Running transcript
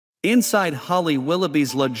Inside Holly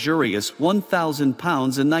Willoughby's luxurious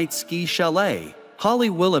 £1,000 a night ski chalet.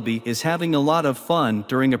 Holly Willoughby is having a lot of fun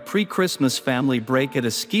during a pre-Christmas family break at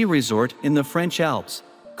a ski resort in the French Alps,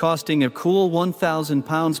 costing a cool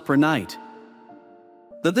 £1,000 per night.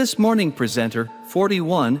 The This Morning presenter,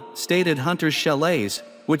 41, stayed at Hunters Chalets,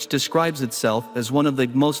 which describes itself as one of the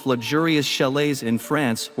most luxurious chalets in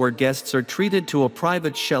France, where guests are treated to a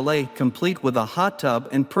private chalet complete with a hot tub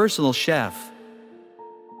and personal chef.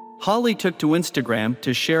 Holly took to Instagram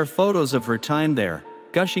to share photos of her time there,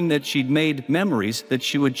 gushing that she'd made memories that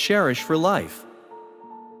she would cherish for life.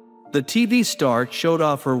 The TV star showed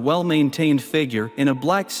off her well-maintained figure in a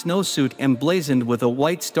black snowsuit emblazoned with a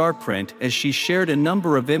white star print as she shared a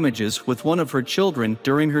number of images with one of her children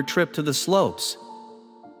during her trip to the slopes.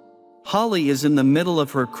 Holly is in the middle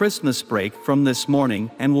of her Christmas break from This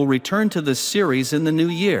Morning and will return to the series in the new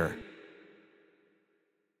year.